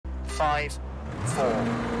5, 4,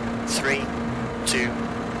 3, 2,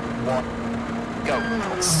 1, go.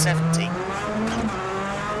 70.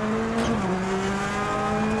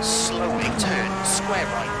 Slowing turn, square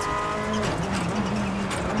right.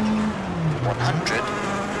 100,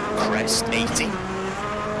 crest 80.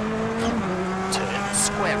 Turn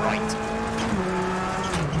square right.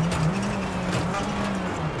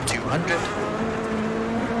 200.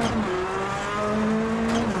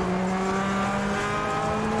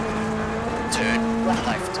 Turn one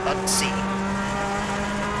left, unseen.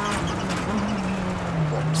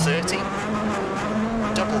 130.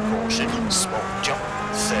 Double caution, small jump.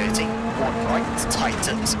 30. One right,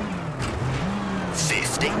 tightens.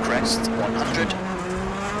 50, crest. 100.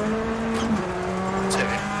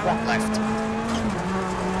 Turn one left.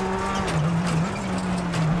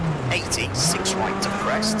 80, 6 right of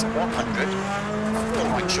crest. 100. 4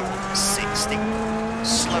 right short. 60.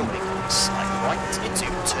 Slowing, slight right into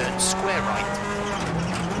turn square right.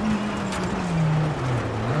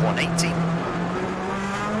 180.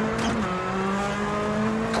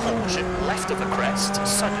 Caution, left of a crest,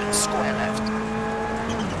 sudden square left.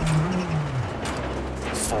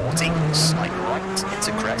 40, slight right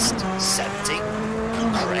into crest. 70,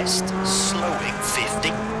 crest, slowing. 50,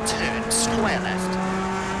 turn square left.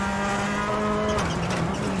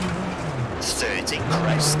 30,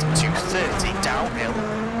 crest to 30, downhill.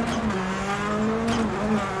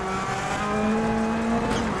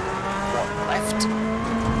 1 left.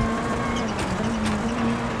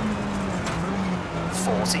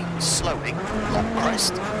 40, slowing, long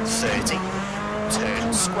crest. 30,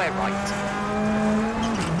 turn square right.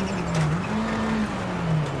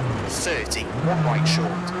 30, 1 right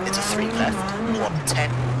short, into 3 left,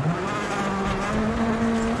 110.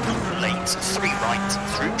 Late, 3 right,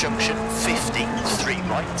 through junction, 50, 3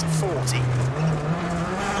 right, 40.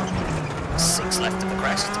 6 left of the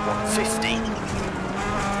crest, 150.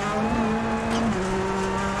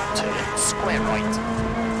 Turn square right.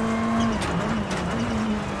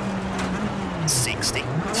 60,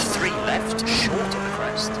 3 left, short of the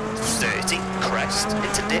crest. 30, crest,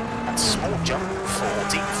 into dip, and small jump.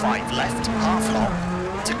 40, 5 left, half long,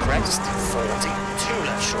 to crest. 40, 2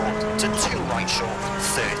 left short, to 2 right short.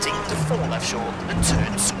 30, to 4 left short, and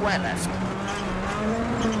turn square left.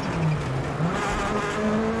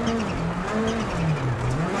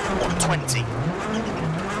 120,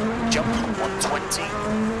 jump, 120.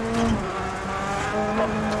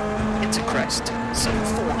 Bump, into crest, so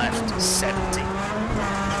 4 left, 70.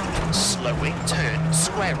 Slowing, turn,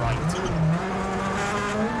 square right.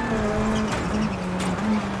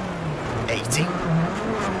 80.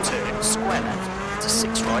 Turn, square left, into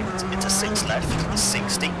 6 right, into 6 left,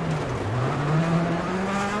 60.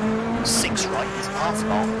 6 right, half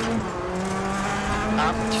long.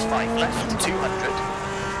 And 5 left, 200.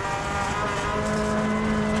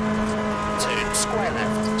 Turn, square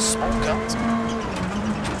left, small cut.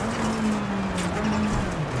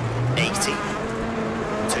 80.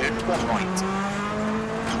 Turned 1 right.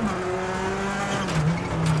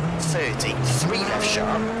 30, 3 left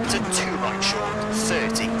sharp, to 2 right short.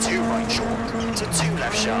 30, 2 right short, to 2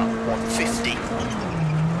 left sharp, 150.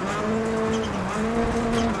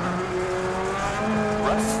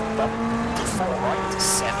 Rough, bump, to 4 right,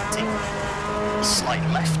 70. Slight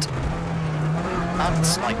left, and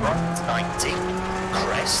slight right, 90.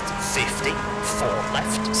 Crest, 50, 4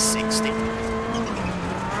 left, 60.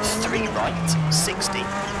 3 right, 60.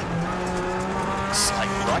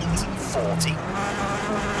 Slight right, 40.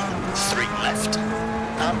 3 left,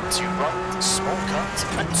 and 2 right, small cut,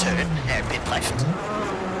 and turn, hairpin left.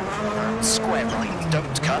 And square right,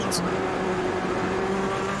 don't cut.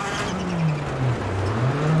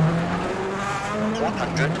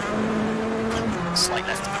 100. Slight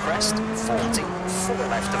left of the crest, 40. 4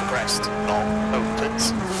 left of the crest, long,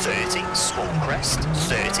 opens. 30, small crest,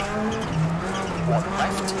 30. 1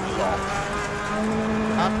 left, long.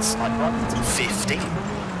 And slight right, 50.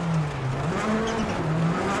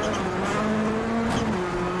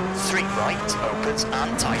 3 right, opens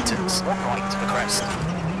and tightens. 1 right to the crest.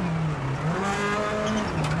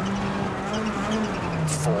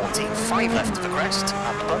 40, 5 left to the crest,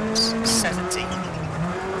 and bumps, 70.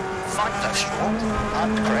 5 left short,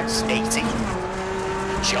 and crest, 80.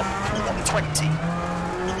 Jump, 120.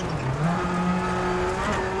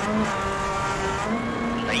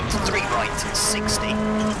 Late, 3 right, 60.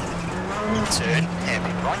 Turn,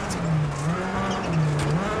 hairpin right.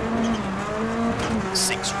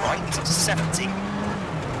 6 right, 70.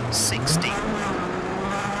 60.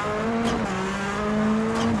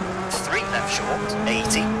 3 left short,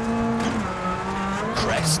 80.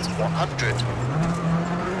 Crest, 100.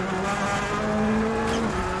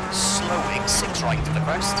 6 right of the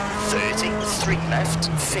crest, 30, 3 left,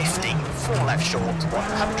 50, 4 left short,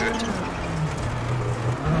 100.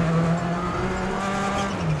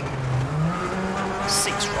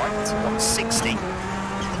 6 right, 160.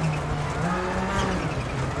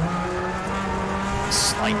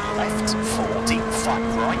 Slight left, 40,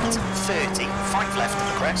 5 right, 30, 5 left of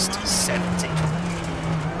the crest, 70.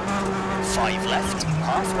 5 left,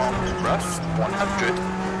 half long, rough,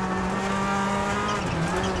 100.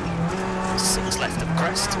 6 left of the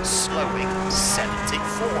crest, slowing, 70,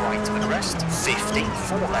 4 right of the crest, 50,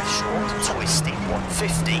 4 left short, twisting,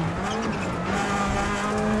 150.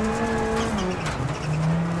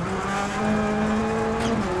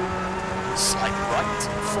 Slight right,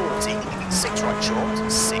 40, 6 right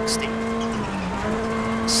short, 60.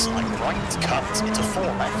 Slight right, cut into 4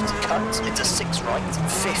 left, cut into 6 right,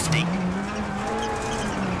 50.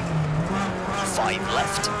 5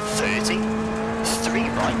 left, 30, 3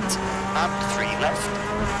 right, and 3 left,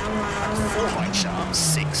 and 4 right sharp,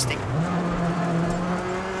 60.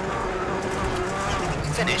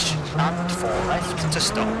 Finish, and 4 left to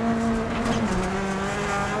stop.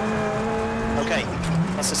 Okay,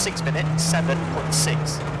 that's a 6 minute,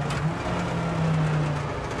 7.6.